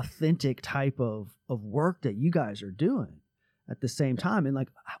authentic type of work that you guys are doing at the same time. And like,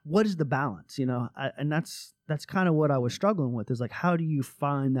 what is the balance, and that's kind of what I was struggling with, is like, how do you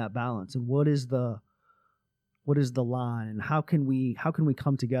find that balance, and what is the line, and how can we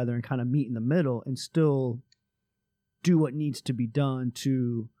come together and kind of meet in the middle and still do what needs to be done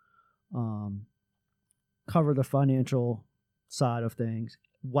to cover the financial side of things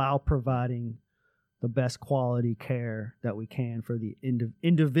while providing the best quality care that we can for the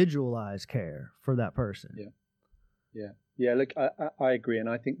individualized care for that person. Yeah. Look, I agree, and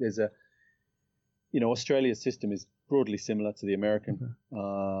I think there's Australia's system is broadly similar to the American. Okay.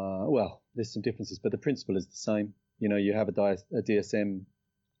 Well, there's some differences, but the principle is the same. You have a DSM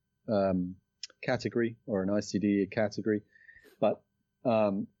category or an ICD category, but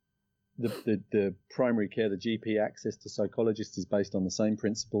the primary care, the GP access to psychologists is based on the same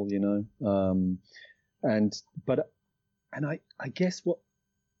principle. I guess what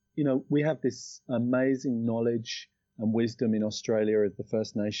we have this amazing knowledge and wisdom in Australia of the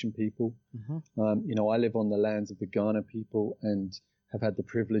First Nation people. Mm-hmm. I live on the lands of the Kaurna people and have had the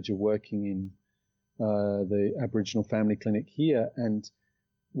privilege of working in the Aboriginal Family Clinic here. And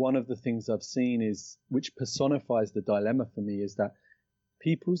one of the things I've seen which personifies the dilemma for me, is that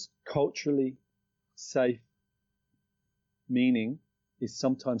people's culturally safe meaning is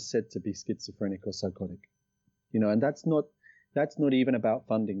sometimes said to be schizophrenic or psychotic, and that's not even about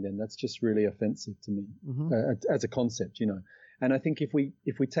funding. Then that's just really offensive to me. Mm-hmm. As a concept, And I think if we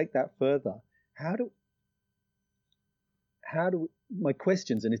take that further, how do we, my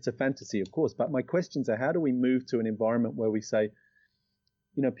questions, and it's a fantasy, of course, but my questions are, how do we move to an environment where we say,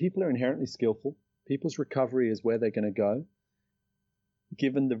 people are inherently skillful, people's recovery is where they're going to go,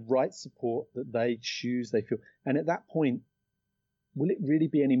 given the right support that they choose, they feel. And at that point, will it really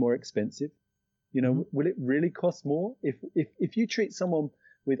be any more expensive? Mm-hmm. Will it really cost more? If you treat someone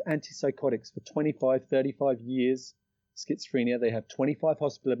with antipsychotics for 25, 35 years, schizophrenia, they have 25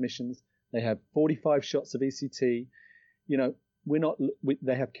 hospital admissions, they have 45 shots of ECT,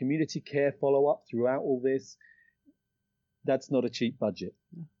 they have community care follow-up throughout all this. That's not a cheap budget.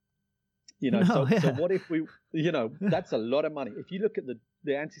 So what if we, that's a lot of money. If you look at the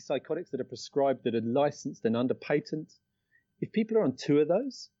antipsychotics that are prescribed, that are licensed and under patent, if people are on 2 of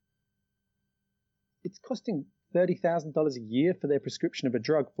those, it's costing $30,000 a year for their prescription of a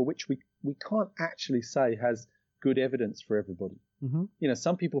drug for which we can't actually say has good evidence for everybody. Mm-hmm.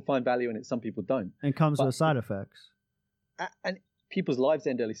 Some people find value in it, some people don't. And comes with side effects. And people's lives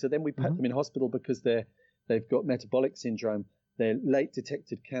end early. So then we put mm-hmm. them in hospital because they've got metabolic syndrome, they're late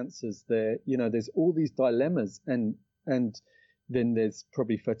detected cancers, there's all these dilemmas, and then there's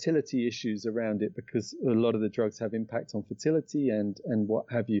probably fertility issues around it because a lot of the drugs have impact on fertility and what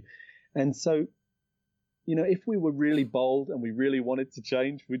have you. And so, if we were really bold and we really wanted to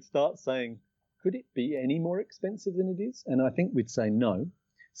change, we'd start saying, could it be any more expensive than it is? And I think we'd say no.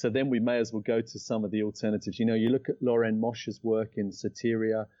 So then we may as well go to some of the alternatives. You look at Lauren Mosh's work in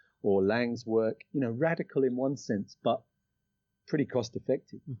Soteria or Lang's work, radical in one sense, but pretty cost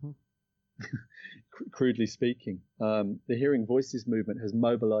effective. Mm-hmm. Crudely speaking. The Hearing Voices movement has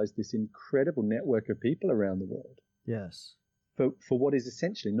mobilized this incredible network of people around the world. Yes. For what is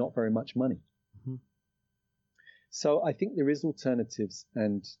essentially not very much money. Mm-hmm. So I think there is alternatives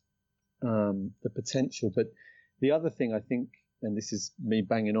and the potential. But the other thing I think, and this is me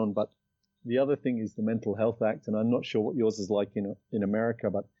banging on, but the other thing is the Mental Health Act, and I'm not sure what yours is like in America,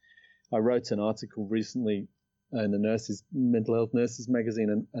 but I wrote an article recently in the Mental Health Nurses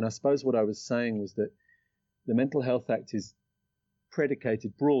magazine, and I suppose what I was saying was that the Mental Health Act is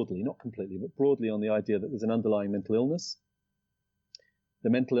predicated broadly, not completely, but broadly on the idea that there's an underlying mental illness. The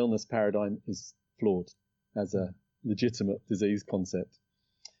mental illness paradigm is flawed as a legitimate disease concept.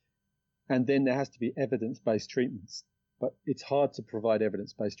 And then there has to be evidence-based treatments. But it's hard to provide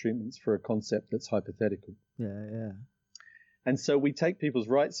evidence-based treatments for a concept that's hypothetical. Yeah. And so we take people's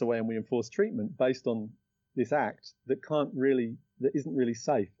rights away and we enforce treatment based on this act that isn't really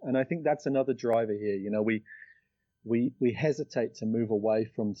safe. And I think that's another driver here. We hesitate to move away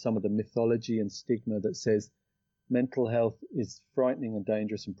from some of the mythology and stigma that says mental health is frightening and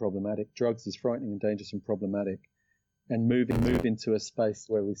dangerous and problematic. Drugs is frightening and dangerous and problematic. And move into a space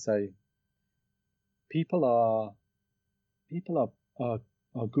where we say people are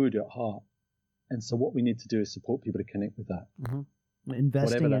good at heart. And so what we need to do is support people to connect with that. Mm-hmm.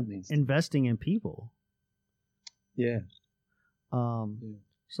 investing in people. Yeah.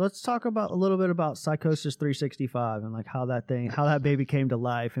 So let's talk about a little bit about Psychosis 365 and like how that baby came to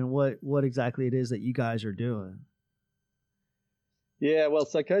life and what exactly it is that you guys are doing. Yeah, well,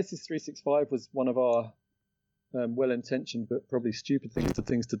 Psychosis 365 was one of our well-intentioned but probably stupid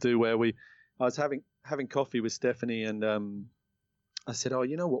things to do. Where I was having coffee with Stephanie, and I said, "Oh,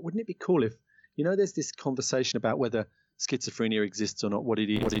 you know what? Wouldn't it be cool if there's this conversation about whether schizophrenia exists or not, what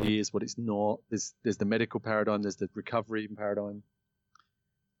it is, what it's not. There's the medical paradigm, there's the recovery paradigm,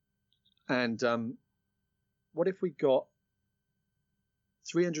 and what if we got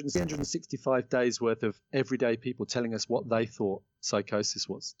 365 days worth of everyday people telling us what they thought psychosis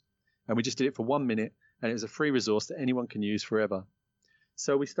was, and we just did it for 1 minute, and it was a free resource that anyone can use forever."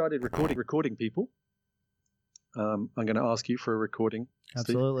 So we started recording people. I'm going to ask you for a recording.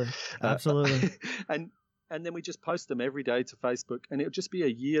 Absolutely, absolutely. And then we just post them every day to Facebook, and it'll just be a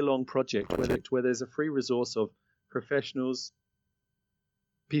year-long project where there's a free resource of professionals,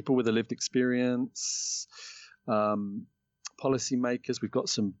 people with a lived experience, policymakers. We've got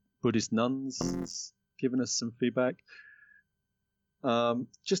some Buddhist nuns giving us some feedback.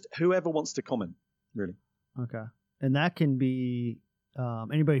 Just whoever wants to comment, really. Okay. And that can be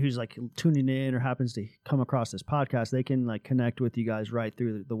anybody who's like tuning in or happens to come across this podcast, they can like connect with you guys right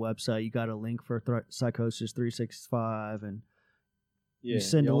through the website. You got a link for Psychosis 365, and you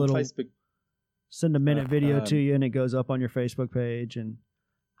send a little Facebook, send a minute video to you, and it goes up on your Facebook page. And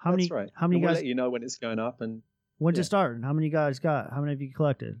how many guys? We'll let you know when it's going up. And when's it starting? How many you guys got? How many have you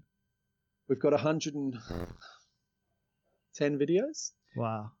collected? We've got 110 videos.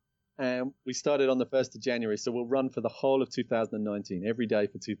 Wow. And we started on the 1st of January, so we'll run for the whole of 2019, every day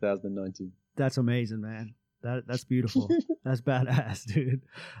for 2019. That's amazing, man. That's beautiful. That's badass, dude.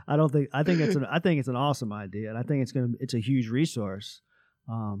 I think it's an awesome idea, and I think it's a huge resource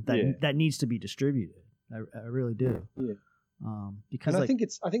that needs to be distributed. I really do. Yeah. Because I think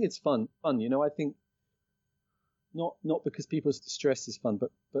it's fun. I think not because people's distress is fun,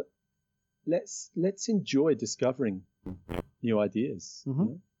 but let's enjoy discovering new ideas.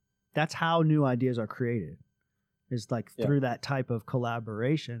 Mm-hmm. That's how new ideas are created, is like through that type of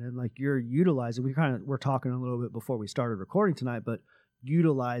collaboration. And like you're utilizing, we're talking a little bit before we started recording tonight, but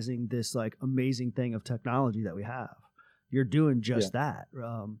utilizing this like amazing thing of technology that we have. You're doing just that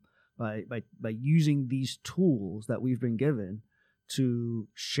by using these tools that we've been given to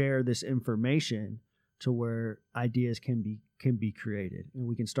share this information to where ideas can be created, and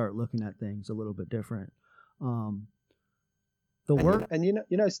we can start looking at things a little bit different.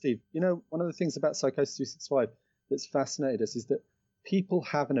 Steve, one of the things about Psychosis 365 that's fascinated us is that people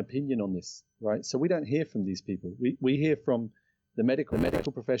have an opinion on this, right? So we don't hear from these people. We hear from the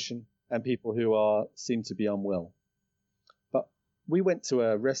medical profession and people who seem to be unwell. But we went to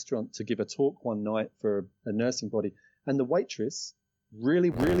a restaurant to give a talk one night for a nursing body, and the waitress really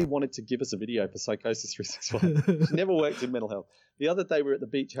wanted to give us a video for Psychosis 365. She never worked in mental health. The other day we were at the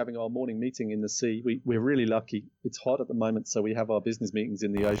beach having our morning meeting in the sea. We're really lucky. It's hot at the moment, so we have our business meetings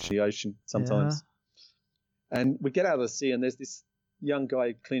in the ocean sometimes. Yeah. And we get out of the sea, and there's this young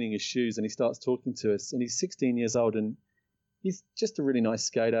guy cleaning his shoes, and he starts talking to us, and he's 16 years old, and he's just a really nice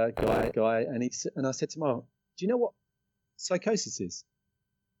skater guy. And I said to him, "Oh, do you know what psychosis is?"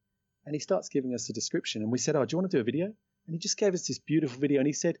 And he starts giving us a description, and we said, "Oh, do you want to do a video?" And he just gave us this beautiful video, and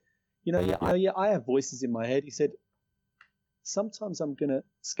he said, I have voices in my head. He said, sometimes I'm going to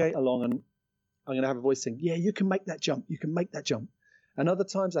skate along and I'm going to have a voice saying, "Yeah, you can make that jump. You can make that jump." And other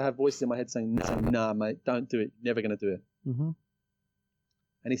times I have voices in my head saying, "Nah, mate, don't do it. You're never going to do it." Mm-hmm.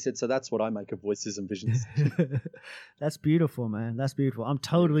 And he said, so that's what I make of voices and visions. That's beautiful, man. That's beautiful. I'm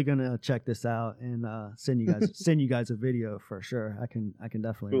totally going to check this out and send you guys a video for sure. I can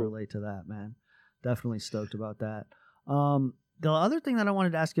definitely relate to that, man. Definitely stoked about that. The other thing that I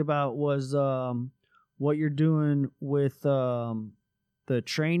wanted to ask you about was what you're doing with the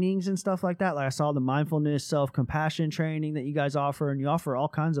trainings and stuff like that. Like I saw the mindfulness, self-compassion training that you guys offer, and you offer all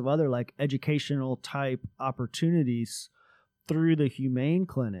kinds of other like educational type opportunities through the Humane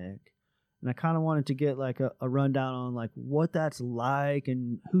Clinic. And I kind of wanted to get like a rundown on like what that's like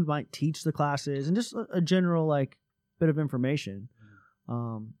and who might teach the classes and just a general like bit of information.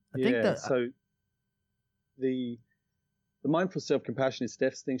 The mindful self-compassion is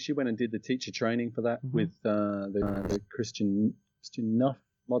Steph's thing. She went and did the teacher training for that with the Christian Nuff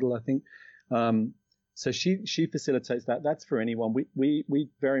model, I think. So she facilitates that. That's for anyone. We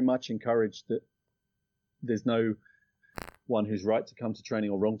very much encourage that there's no one who's right to come to training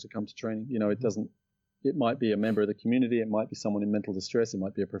or wrong to come to training. It might be a member of the community. It might be someone in mental distress. It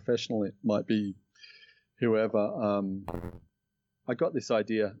might be a professional. It might be whoever. I got this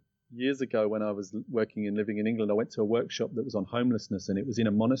idea years ago when I was living in England. I went to a workshop that was on homelessness, and it was in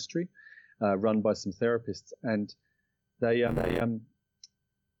a monastery run by some therapists, and the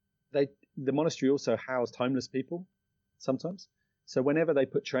monastery also housed homeless people sometimes. So whenever they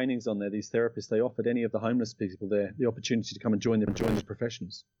put trainings on there, these therapists, they offered any of the homeless people there the opportunity to come and join the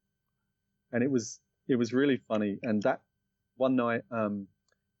professionals. And it was really funny. And that one night,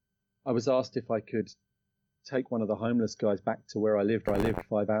 I was asked if I could take one of the homeless guys back to where I lived. I lived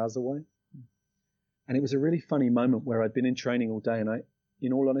 5 hours away. And it was a really funny moment where I'd been in training all day, and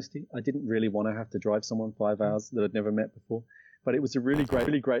in all honesty, I didn't really want to have to drive someone 5 hours that I'd never met before. But it was a really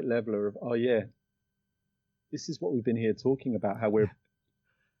great leveler of, oh yeah, this is what we've been here talking about, how we've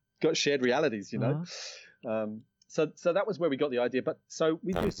got shared realities, you know. So that was where we got the idea. But so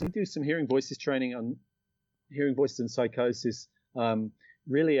we do some hearing voices training on hearing voices and psychosis,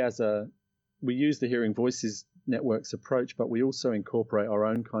 really we use the Hearing Voices Network's approach, but we also incorporate our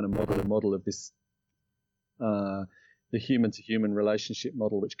own kind of model of this, the human-to-human relationship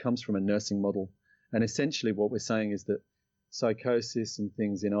model, which comes from a nursing model. And essentially what we're saying is that psychosis and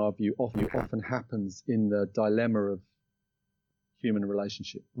things, in our view, often happens in the dilemma of human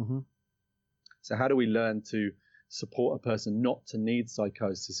relationship. Mm-hmm. So how do we learn to support a person not to need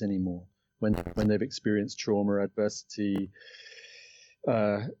psychosis anymore when they've experienced trauma, adversity,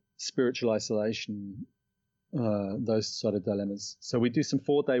 spiritual isolation, those sort of dilemmas. So we do some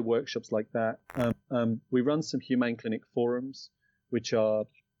 4-day workshops like that. We run some humane clinic forums, which are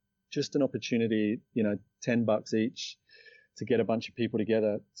just an opportunity, $10 each, to get a bunch of people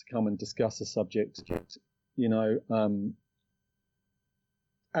together to come and discuss a subject,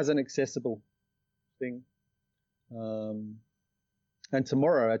 as an accessible thing. And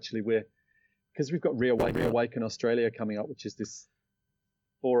tomorrow, actually, because we've got Reawaken Australia coming up, which is this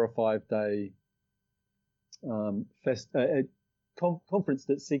 4 or 5 day conference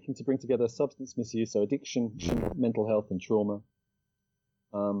that's seeking to bring together substance misuse, so addiction, mental health, and trauma.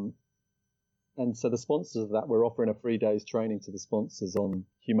 And so the sponsors of that, we're offering a 3 days training to the sponsors on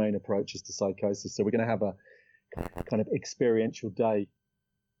humane approaches to psychosis. So we're going to have a kind of experiential day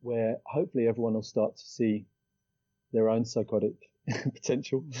where hopefully everyone will start to see their own psychotic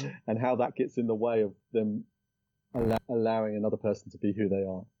potential and how that gets in the way of them allowing another person to be who they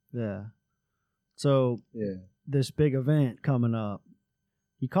are. Yeah. So this big event coming up,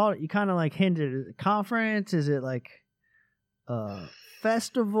 you kind of like hinted at a conference. Is it like a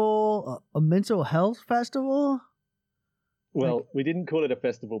festival, a mental health festival? Well, we didn't call it a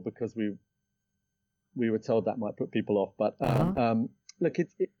festival because we were told that might put people off. But look, it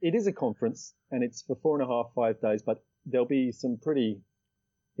is a conference, and it's for 4.5, 5 days. But there'll be some pretty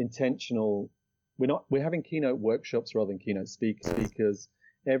intentional. We're having keynote workshops rather than keynote speakers.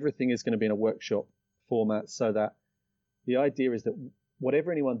 Everything is going to be in a workshop format, so that the idea is that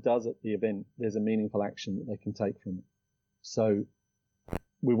whatever anyone does at the event, there's a meaningful action that they can take from it. So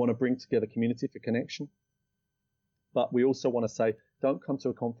we want to bring together community for connection, but we also want to say, don't come to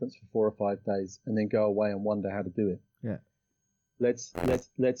a conference for 4 or 5 days and then go away and wonder how to do it. Yeah. Let's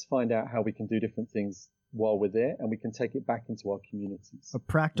find out how we can do different things while we're there, and we can take it back into our communities. A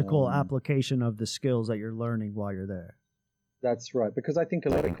practical application of the skills that you're learning while you're there. That's right, because I think a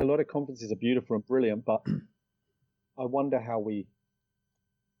lot of conferences are beautiful and brilliant, but I wonder how we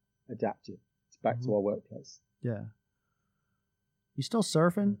adapt it back to our workplace. Yeah. You still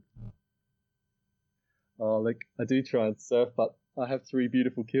surfing? Oh, look, I do try and surf, but I have 3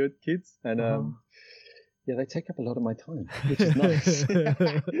 beautiful kids, and they take up a lot of my time, which is nice.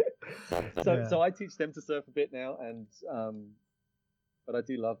 So I teach them to surf a bit now, and but I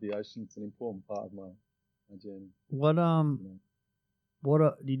do love the ocean. It's an important part of my journey. What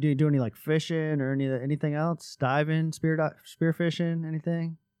do you do any like fishing or anything else? Diving, spear fishing,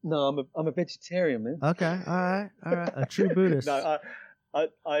 anything? No, I'm a vegetarian, man. Okay, all right, a true Buddhist. No,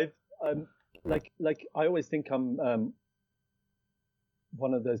 I'm like I always think I'm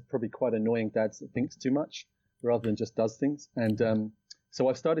one of those probably quite annoying dads that thinks too much rather than just does things. And so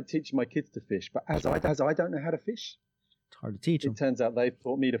I've started teaching my kids to fish, but as I don't know how to fish, it's hard to teach them. It turns out they've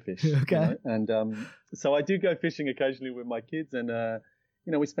taught me to fish. Okay. And so I do go fishing occasionally with my kids, and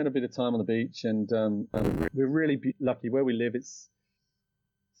we spend a bit of time on the beach, and we're really lucky where we live. It's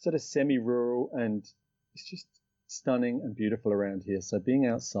sort of semi-rural, and it's just stunning and beautiful around here. So being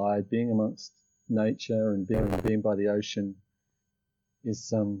outside, being amongst nature, and being by the ocean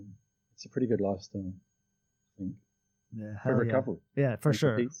is it's a pretty good lifestyle, I think. Yeah, for recovery. Yeah, for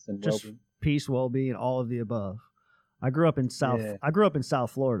sure. Peace and just well-being. Peace, well-being, all of the above. I grew up in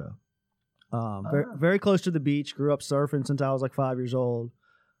South Florida. Very, very close to the beach. Grew up surfing since I was like 5 years old.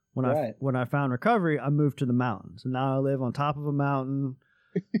 When I found recovery, I moved to the mountains, and now I live on top of a mountain.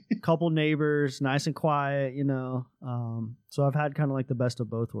 Couple neighbors, nice and quiet, you know. So I've had kind of like the best of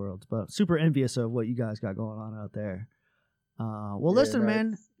both worlds, but super envious of what you guys got going on out there. Listen,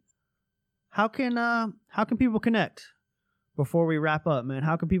 man, how can people connect before we wrap up, man?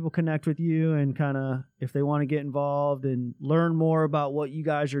 How can people connect with you and kind of if they want to get involved and learn more about what you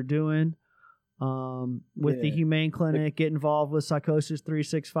guys are doing with the Humane Clinic, get involved with Psychosis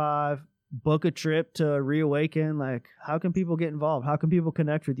 365? Book a trip to Reawaken. Like, how can people get involved? How can people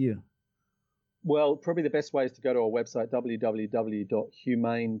connect with you? Well, probably the best way is to go to our website,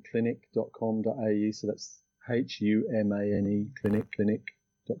 www.humaneclinic.com.au. So that's HUMANE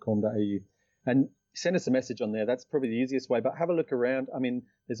clinic.com.au. And send us a message on there. That's probably the easiest way, but have a look around. I mean,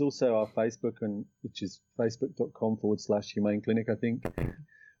 there's also our Facebook, which is facebook.com/Humane Clinic, I think,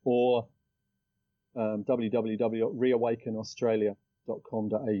 or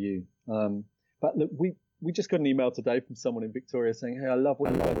www.reawakenaustralia.com.au. But look, we just got an email today from someone in Victoria saying, hey, I love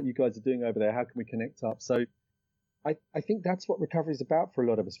what you guys are doing over there. How can we connect up? So I think that's what recovery is about for a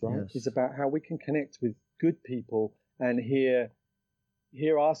lot of us, right? Yes. It's about how we can connect with good people and hear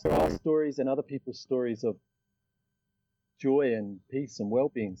our stories and other people's stories of joy and peace and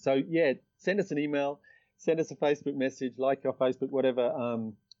well-being. So yeah, send us an email, send us a Facebook message, like our Facebook,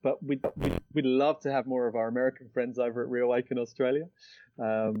 whatever. But we'd love to have more of our American friends over at Reawaken Australia.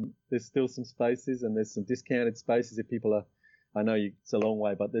 There's still some spaces, and there's some discounted spaces if people are. I know it's a long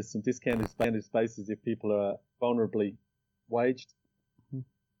way, but there's some discounted spaces if people are vulnerably waged. Mm-hmm.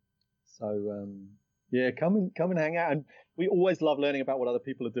 So come and hang out, and we always love learning about what other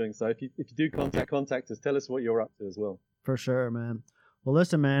people are doing. So if you do contact us, tell us what you're up to as well. For sure, man. Well,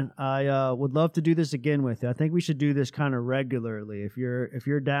 listen, man, I would love to do this again with you. I think we should do this kind of regularly. If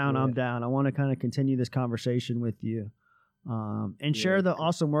you're down, I'm down. I want to kind of continue this conversation with you, and share the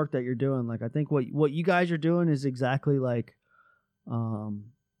awesome work that you're doing. Like, I think what you guys are doing is exactly like,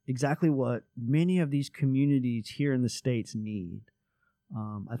 exactly what many of these communities here in the States need.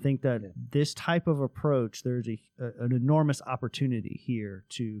 I think that this type of approach, there's an enormous opportunity here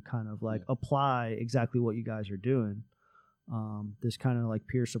to kind of like apply exactly what you guys are doing. This kind of like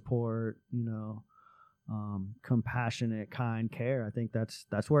peer support, you know, compassionate, kind care. I think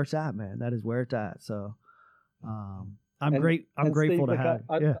that's where it's at, man. That is where it's at. So, I'm grateful Steve, to have.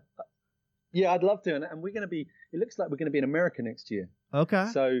 I'd love to. And we're going to be, it looks like we're going to be in America next year. Okay.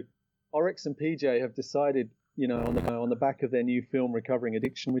 So Oryx and PJ have decided, you know, on the back of their new film, Recovering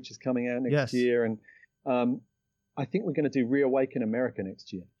Addiction, which is coming out next year. And, I think we're going to do Reawaken America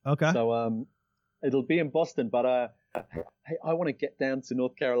next year. Okay. So, it'll be in Boston, but, hey, I want to get down to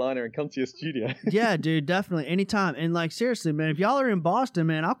North Carolina and come to your studio. Yeah, dude, definitely. Anytime. And like, seriously, man, if y'all are in Boston,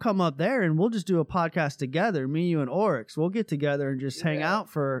 man, I'll come up there and we'll just do a podcast together. Me, you, and Oryx. We'll get together and just hang out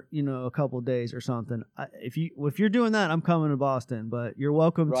for, you know, a couple of days or something. If you're doing that, I'm coming to Boston, but you're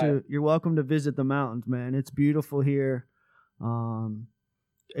welcome to visit the mountains, man. It's beautiful here.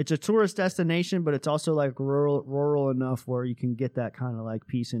 It's a tourist destination, but it's also like rural enough where you can get that kind of like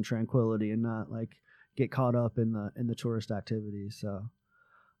peace and tranquility and not like get caught up in the tourist activities. So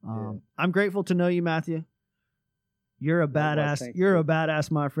I'm grateful to know you, Matthew. You're a badass. You're a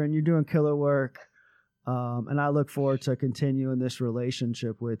badass, my friend. You're doing killer work. And I look forward to continuing this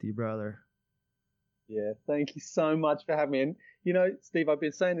relationship with you, brother. Yeah. Thank you so much for having me. And, you know, Steve, I've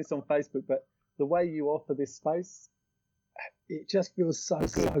been saying this on Facebook, but the way you offer this space, it just feels so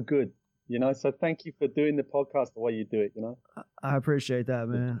good. You know, so thank you for doing the podcast the way you do it, you know. I appreciate that,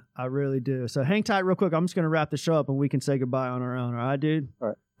 man. I really do. So hang tight real quick. I'm just going to wrap the show up and we can say goodbye on our own. All right, dude? All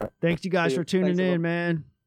right. Thanks you guys for tuning in, man.